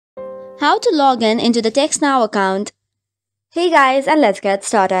How to log in into the TextNow account. Hey guys, and let's get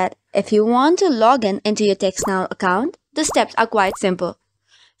started. If you want to log in into your TextNow account, the steps are quite simple.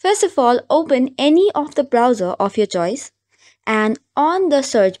 First of all, open any of the browser of your choice and on the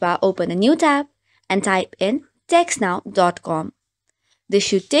search bar open a new tab and type in textnow.com. This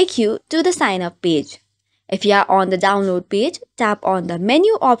should take you to the sign up page. If you are on the download page, tap on the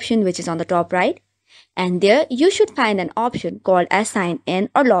menu option which is on the top right, and there you should find an option called as sign in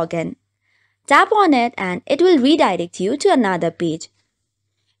or login. Tap on it and it will redirect you to another page.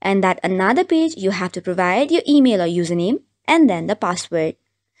 And that another page you have to provide your email or username and then the password.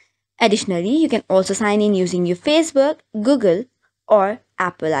 Additionally, you can also sign in using your Facebook, Google or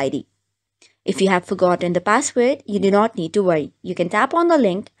Apple ID. If you have forgotten the password, you do not need to worry. You can tap on the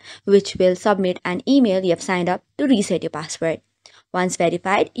link which will submit an email you have signed up to reset your password. Once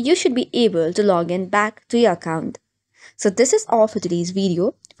verified, you should be able to log in back to your account. So this is all for today's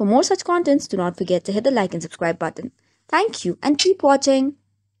video. For more such contents, do not forget to hit the like and subscribe button. Thank you and keep watching.